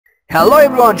Hello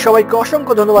everyone, সবাইকে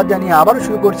অসংখ্য ধন্যবাদ জানিয়ে আবারও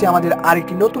শুরু করছি আমাদের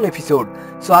আরেকটি নতুন এপিসোড।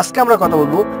 সো আজকে আমরা কথা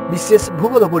বলবো বিশেষ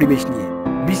ভূগোল ও পরিবেশ নিয়ে।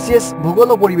 বিশেষ ভূগোল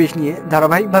ও পরিবেশ নিয়ে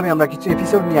ধারাবাহিকভাবে আমরা কিছু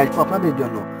এপিসোড নিয়ে আসবো আপনাদের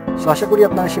জন্য। সো আশা করি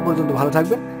আপনারা সে পর্যন্ত ভালো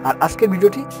থাকবেন আর আজকের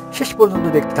ভিডিওটি শেষ পর্যন্ত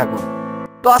দেখতে থাকুন।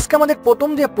 তো আজকে আমাদের প্রথম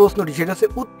যে প্রশ্নটি সেটা হচ্ছে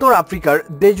উত্তর আফ্রিকার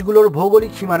দেশগুলোর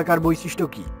ভৌগোলিক সীমারেখার বৈশিষ্ট্য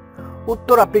কি?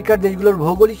 উত্তর আফ্রিকার দেশগুলোর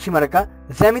ভৌগোলিক সীমারেখা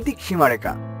জ্যামিতিক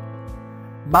সীমারেখা।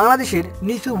 বাংলাদেশের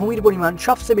নিচু ভূমির পরিমাণ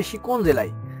সবচেয়ে বেশি কোন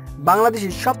জেলায়?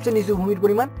 বাংলাদেশের সবচেয়ে নিচু ভূমির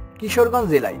পরিমাণ কিশোরগঞ্জ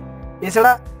জেলায়।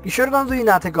 এছাড়া কিশোরগঞ্জ যদি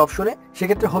না থাকে অপশনে,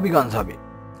 সেক্ষেত্রে হবিগঞ্জ হবে।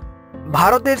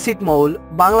 ভারতের ছিটমহল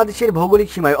বাংলাদেশের ভৌগোলিক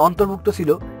সীমায় অন্তর্ভুক্ত ছিল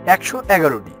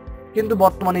 111টি, কিন্তু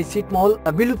বর্তমানে এই ছিটমহল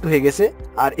বিলুপ্ত হয়ে গেছে।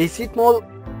 আর এই ছিটমহল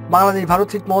বাংলাদেশ ভারত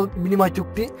ছিটমহল বিনিময়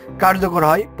চুক্তি কার্যকর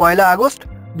হয় 1 আগস্ট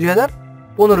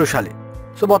 2015 সালে।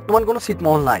 সো বর্তমান কোনো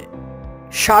ছিটমহল নাই।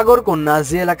 সাগরকন্যা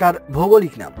যে এলাকার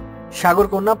ভৌগোলিক নাম?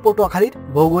 সাগরকন্যা পটুয়াখালীর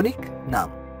ভৌগোলিক নাম।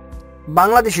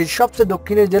 বাংলাদেশের সবচেয়ে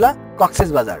দক্ষিণের জেলা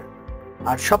কক্সবাজার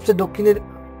আর সবচেয়ে দক্ষিণের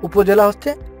উপজেলা হচ্ছে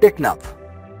টেকনাফ।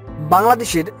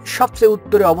 বাংলাদেশের সবচেয়ে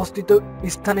উত্তরে অবস্থিত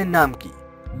স্থানের নাম কি?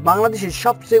 বাংলাদেশের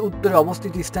সবচেয়ে উত্তরে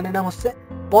অবস্থিত স্থানের নাম হচ্ছে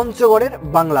পঞ্চগড়ের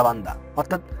বাংলাবান্ধা।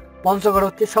 অর্থাৎ পঞ্চগড়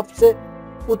হচ্ছে সবচেয়ে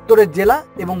উত্তরের জেলা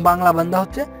এবং বাংলাবান্ধা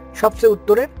হচ্ছে সবচেয়ে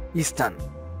উত্তরের স্থান।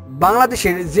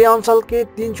 বাংলাদেশের যে অঞ্চলকে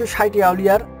 360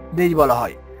 আউলিয়ার দেশ বলা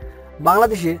হয়?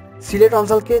 বাংলাদেশের সিলেট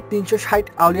অঞ্চলকে 360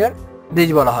 আউলিয়ার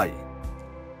দেশ বলা হয়।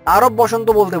 আরব বসন্ত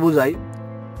বলতে বোঝায়,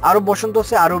 আরব বসন্ত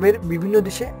হচ্ছে আরবের বিভিন্ন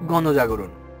দেশে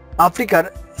গণজাগরণ। আফ্রিকার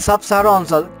সাব সাহারা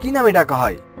অঞ্চল কি নামে ডাকা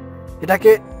হয়?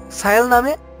 এটাকে সাহেল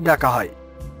নামে ডাকা হয়।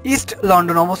 ইস্ট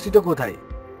লন্ডন অবস্থিত কোথায়?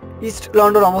 ইস্ট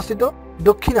লন্ডন অবস্থিত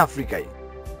দক্ষিণ আফ্রিকায়।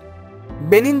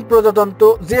 বেনিন প্রজাতন্ত্র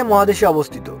যে মহাদেশে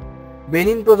অবস্থিত?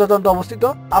 বেনিন প্রজাতন্ত্র অবস্থিত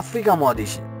আফ্রিকা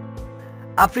মহাদেশে।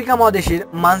 আফ্রিকা মহাদেশের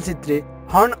মানচিত্রে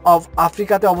হর্ন অফ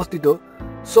আফ্রিকাতে অবস্থিত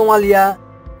সোমালিয়া,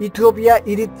 ইথিওপিয়া,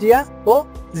 ইরিত্রিয়া ও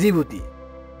জিবুতি।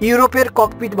 ইউরোপের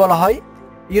ককপিট বলা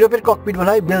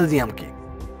হয় বেলজিয়ামকে।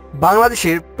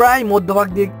 বাংলাদেশের প্রায় মধ্যভাগ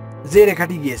দিয়ে যে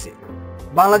রেখাটি গিয়েছে?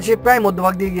 বাংলাদেশের প্রায়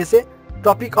মধ্যভাগ দিয়ে গিয়েছে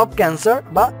ট্রপিক অফ ক্যান্সার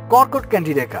বা কর্কট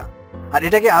ক্যান্টি রেখা, আর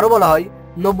এটাকে আরো বলা হয়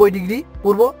 90 ডিগ্রি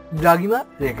পূর্ব দ্রাঘিমা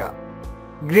রেখা।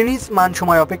 গ্রিনিচ মান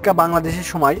সময় অপেক্ষা বাংলাদেশের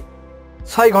সময়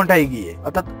 6 ঘন্টা এগিয়ে,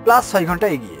 অর্থাৎ +6 ঘন্টা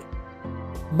এগিয়ে।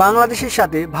 বাংলাদেশের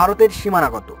সাথে ভারতের সীমানা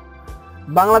কত?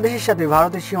 বাংলাদেশের সাথে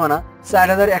ভারতের সীমানা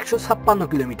 4156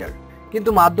 কিলোমিটার, কিন্তু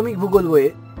মাধ্যমিক ভূগোল বইয়ে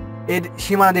এর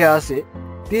সীমানা দেওয়া আছে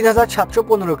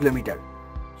 3715 কিলোমিটার।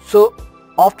 সো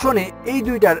অপশনে এই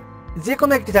দুইটার যে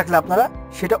কোনো একটি থাকলে আপনারা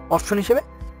সেটা অপশন হিসেবে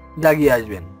দাগিয়ে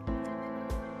আসবেন।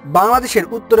 বাংলাদেশের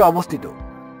উত্তরে অবস্থিত?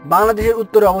 বাংলাদেশের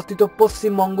উত্তরে অবস্থিত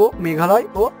পশ্চিমবঙ্গ, মেঘালয়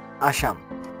ও আসাম।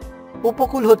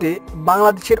 উপকূল হতে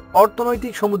বাংলাদেশের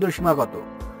অর্থনৈতিক সমুদ্রসীমা কত?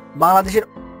 বাংলাদেশের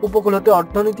উপকূল হতে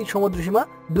অর্থনৈতিক সমুদ্রসীমা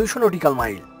 200 নটিক্যাল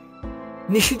মাইল।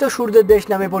 নিশীত সূর্যের দেশ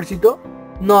নামে পরিচিত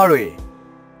নরওয়ে।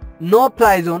 নো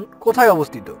ফ্লাই জোন কোথায়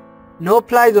অবস্থিত? নো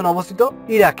ফ্লাই জোন অবস্থিত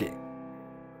ইরাকে।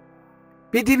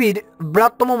 পৃথিবীর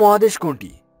বৃহত্তম মহাদেশ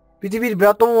কোনটি? পৃথিবীর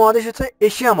বৃহত্তম মহাদেশ হচ্ছে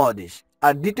এশিয়া মহাদেশ,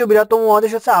 আর দ্বিতীয় বৃহত্তম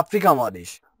মহাদেশ হচ্ছে আফ্রিকা মহাদেশ।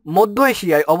 মধ্য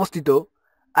এশিয়ায় অবস্থিত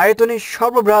আয়তনের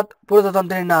সর্ববৃহৎ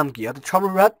প্রজাতন্ত্রের নাম কি? অর্থাৎ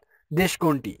সর্ববৃহৎ দেশ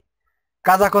কোনটি?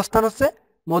 কাজাখস্তান হচ্ছে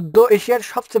মধ্য এশিয়ার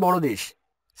সবচেয়ে বড় দেশ।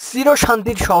 চির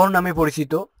শান্তির শহর নামে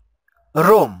পরিচিত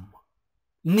রোম।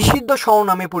 নিষিদ্ধ শহর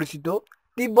নামে পরিচিত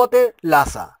তিব্বতের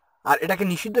লাসা, আর এটাকে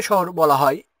নিষিদ্ধ শহর বলা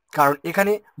হয় কারণ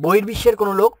এখানে বহির্বিশ্বের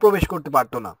কোনো লোক প্রবেশ করতে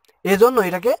পারতো না, এজন্য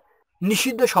এটাকে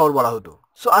নিষিদ্ধ শহর বলা হতো।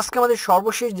 সো আজকে আমাদের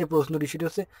সর্বশেষ যে প্রশ্নটি সেটি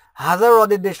হচ্ছে হাজার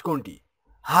হ্রদের দেশ কোনটি?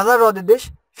 হাজার হ্রদের দেশ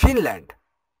ফিনল্যান্ড।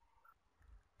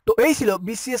 তো এই ছিল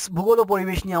বিসিএস ভূগোল ও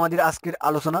পরিবেশ নিয়ে আমাদের আজকের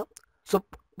আলোচনা। সো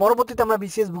পরবর্তীতে আমরা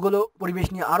বিসিএস ভূগোল ও পরিবেশ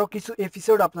নিয়ে আরো কিছু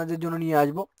এপিসোড আপনাদের জন্য নিয়ে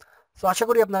আসবো। সো আশা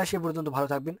করি আপনারা সে পর্যন্ত ভালো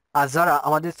থাকবেন। আর যারা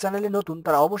আমাদের চ্যানেলে নতুন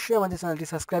তারা অবশ্যই আমাদের চ্যানেলটি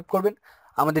সাবস্ক্রাইব করবেন,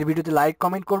 আমাদের ভিডিওতে লাইক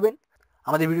কমেন্ট করবেন,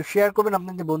 আমাদের ভিডিও শেয়ার করবেন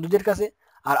আপনাদের বন্ধুদের কাছে,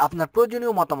 আর আপনার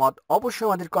প্রয়োজনীয় মতামত অবশ্যই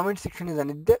আমাদের কমেন্ট সেকশনে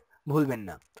জানিয়ে দিতে ভুলবেন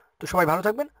না। তো সবাই ভালো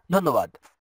থাকবেন, ধন্যবাদ।